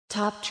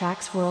Top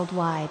tracks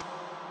worldwide.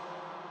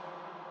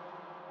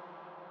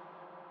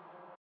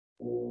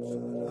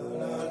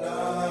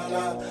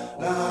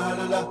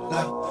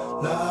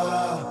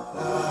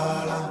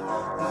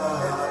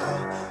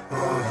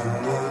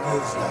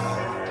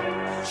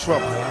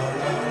 Trouble.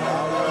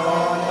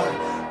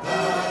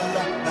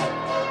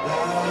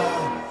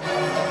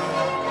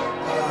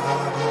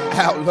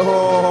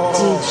 Outlaw.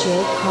 DJ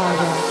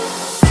Carter.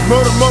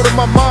 Murder,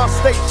 my mind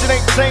state, shit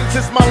ain't changed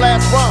since my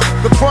last rhyme.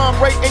 The crime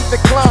rate ain't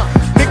declined.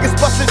 Niggas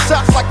busting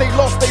shots like they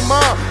lost their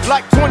mind.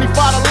 Like 25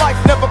 to life,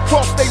 never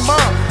crossed their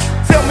mind.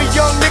 Tell me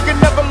young nigga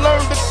never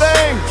learned a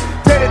thing.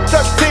 Dead at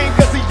 13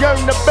 cause he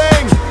yearned to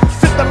bang.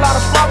 Sent a lot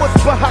of flowers,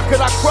 but how could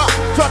I cry?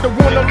 Tried to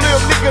warn a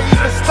little nigga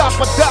either stop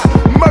or die.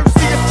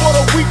 Mercy is for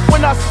the weak,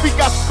 when I speak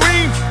I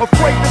scream.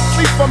 Afraid to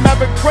sleep, I'm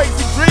having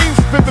crazy dreams.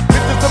 Vivid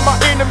pictures of my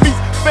enemies,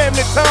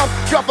 family times.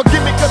 God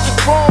forgive me cause it's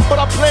wrong, but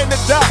I plan to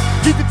die.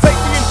 Need to take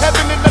me in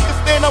heaven and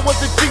understand I was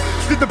a G.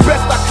 Did the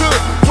best I could,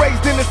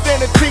 raised in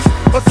insanity.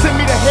 Or send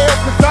me to hell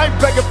cause I ain't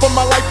begging for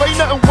my life. Ain't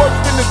nothing worse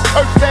than this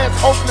cursed ass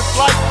hopeless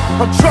life.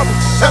 I'm troubled,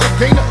 hell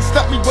ain't nothing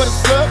stop me but a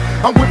slug.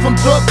 I went from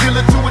drug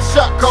dealer to a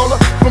shot caller.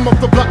 From up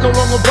the block, no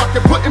longer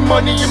rockin', putting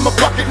money in my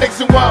pocket,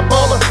 nationwide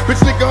baller.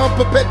 Bitch nigga, I'm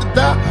prepared to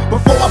die.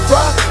 Before I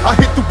fry, I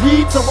hit the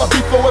weed, so I be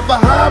forever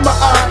high. My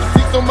eyes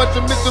see so much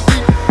of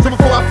misery. So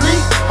before I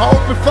flee, I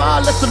open fire,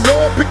 let the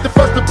Lord pick the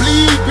first to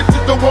bleed.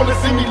 Bitches don't wanna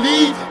see me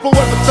leave.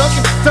 Forever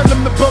thuggin', tell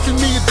them to bury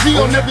me a G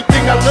on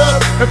everything I love.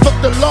 And fuck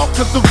the law,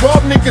 cause the raw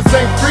niggas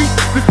ain't free.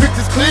 This bitch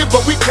is clear,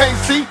 but we can't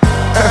see.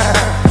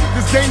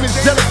 This game is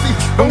jealousy,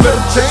 don't let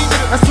them change it.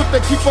 That's what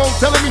they keep on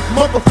telling me,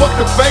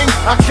 motherfucker fame.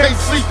 I can't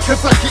sleep,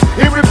 cause I keep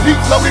hearing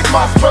beats loaded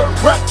my spur.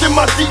 Wrapped in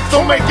my sheets,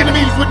 don't make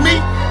enemies with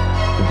me.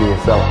 To be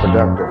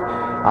self-productive.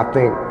 I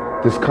think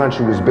this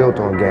country was built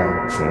on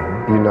gangs.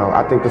 You know,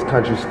 I think this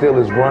country still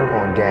is run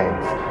on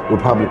gangs.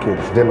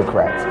 Republicans,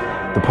 Democrats,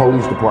 the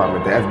police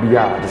department, the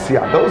FBI, the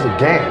CIA, those are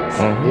gangs.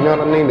 You know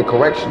what I mean? The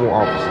correctional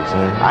officers.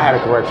 I had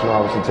a correctional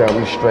officer tell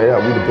me straight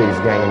up, we the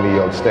biggest gang in New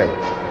York State.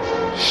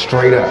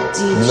 Straight up.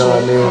 You know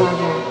what I mean?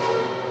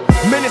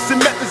 Menace and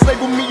methods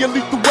label me a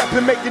lethal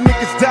weapon, making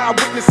niggas die,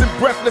 witnessing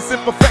breathless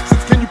imperfections.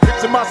 Can you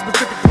picture my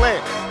specific plan?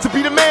 To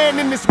be the man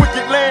in this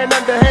wicked land,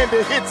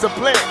 underhanded hits a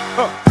plan.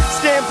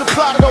 Scams are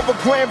plotted over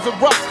grams of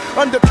rocks.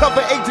 Undercover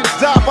agents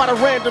die by the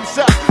random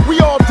shot. We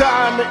all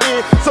die in the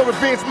end, so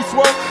revenge we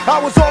swole. I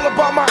was all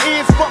about my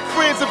ends, fuck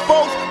friends and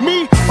foes.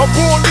 Me, a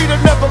born leader,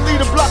 never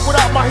lead a block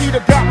without my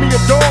heater. Got me a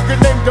dog and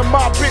named him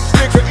my bitch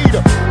nigga eater.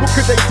 What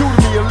could they do to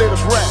me, a little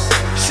brat?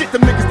 Shit,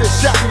 the niggas that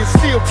shot me is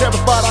still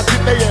terrified I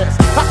get their ass.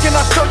 How can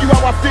I show you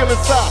how I feel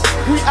inside?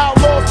 We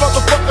outlaws,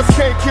 motherfuckers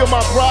can't kill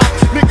my bride.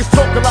 Niggas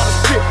talk a lot of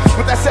shit,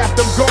 but that's after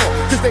I'm gone.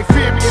 Cause they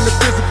fear me in the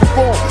physical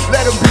form.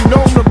 Let them be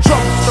known, them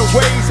troubles, the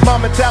ways. My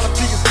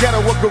mentality is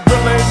ghetto, a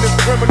gorilla in this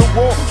criminal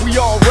war.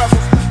 We all rebels.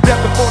 Death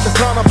before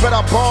dishonor, bet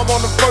I bomb on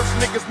the first.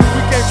 Niggas knew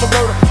we came from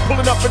murder,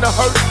 pulling up in a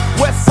hearse.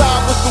 West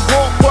side was the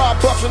war cry,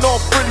 busting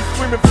off pretty,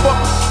 screaming fuck.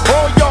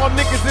 All y'all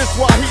niggas is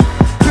Swahili.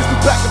 Pistol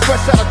back and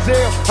fresh out of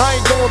jail. I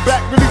ain't going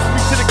back, release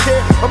me to the care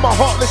of my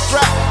heartless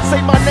strap.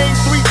 Say my name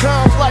 3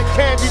 times like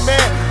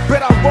Candyman. Bet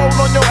I roll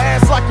on your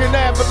ass like an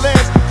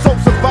avalanche. So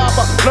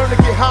survivor, learn to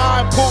get high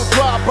and pull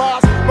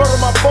drive-bys.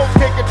 Murder my folks,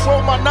 can't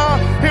control my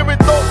nine.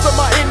 Hearing thoughts of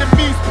my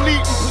enemies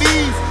pleading,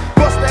 please.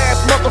 Bust ass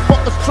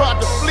motherfuckers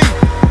tried to flee.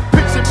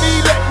 Picture me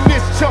letting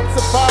this chump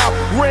survive.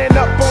 Ran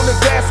up on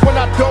his ass when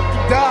I dumped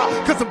he died.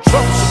 Cause I'm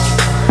troublesome.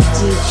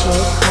 DJ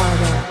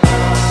Carter.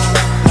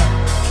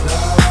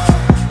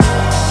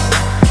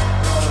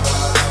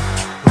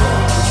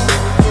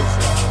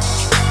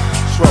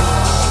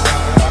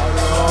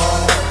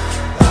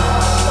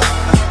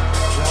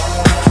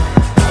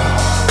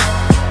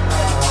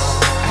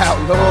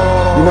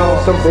 You know,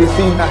 they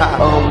see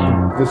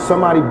does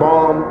somebody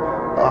bomb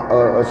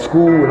a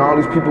school and all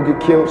these people get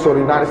killed, so the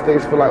United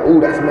States feel like,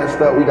 ooh, that's messed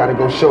up, we gotta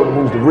go show them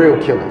who's the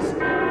real killers.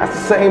 That's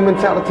the same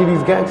mentality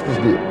these gangsters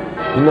get.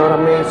 You know what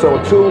I mean? So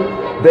until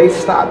they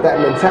stop that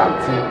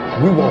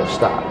mentality, we won't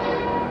stop.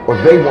 Or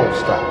they won't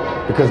stop.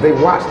 Because they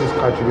watch this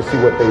country to see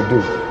what they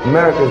do.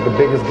 America is the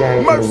biggest gang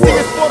in the world. Mercy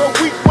is for the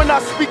weak, when I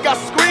speak I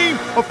scream.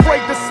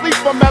 Afraid to sleep,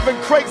 I'm having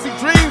crazy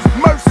dreams.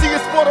 Mercy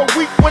is for the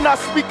weak, when I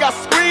speak I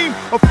scream.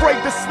 Afraid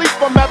to sleep,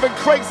 I'm having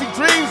crazy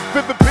dreams.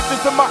 Vivid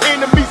pictures of my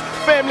enemies,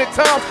 family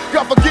times.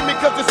 God forgive me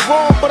cause it's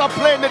wrong, but I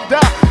plan to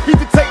die.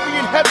 Either take me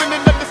in heaven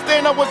and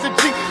understand I was a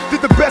G.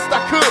 Did the best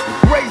I could,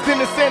 raised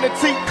in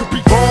insanity. Could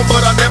be wrong,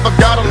 but I never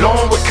got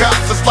along with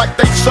cops. It's like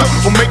they suck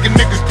on making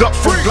niggas duck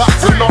from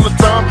blocks. And all the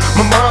time,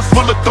 my mind's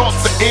full of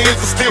thoughts and ends.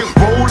 I still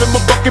roll in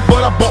my bucket,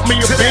 but I bought me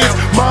a Benz.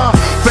 My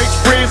fake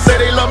friends say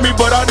they love me,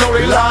 but I know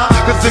they lie.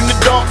 Cause in the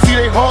dark, see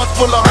they hearts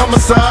full of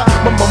homicide.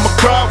 My mama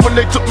cried when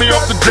they took me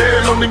off the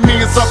jail. Only me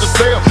inside the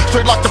cell,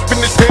 straight locked up in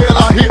this hell.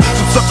 I hear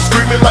some suckers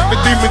screaming like the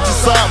demons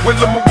inside. When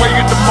I'm away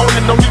in the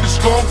morning, only the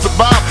strong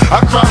survive. I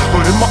cry,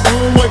 but in my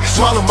own way,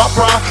 swallow my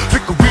pride.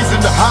 Pick a reason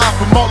to hide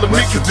from all the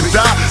niggas that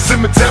die.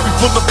 Cemetery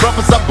full of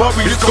brothers I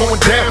buried, it's going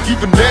down.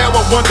 Even now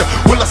I wonder,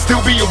 will I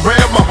still be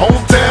around? My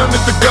hometown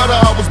is the gutter,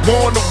 I was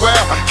born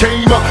around. I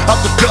came up out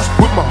the dust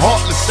with my heart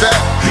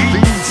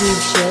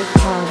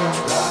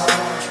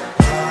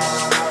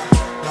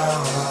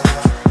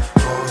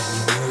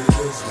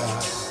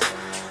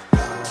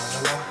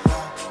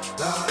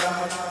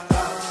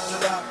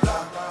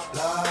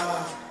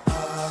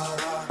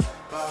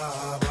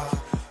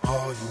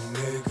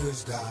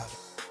God.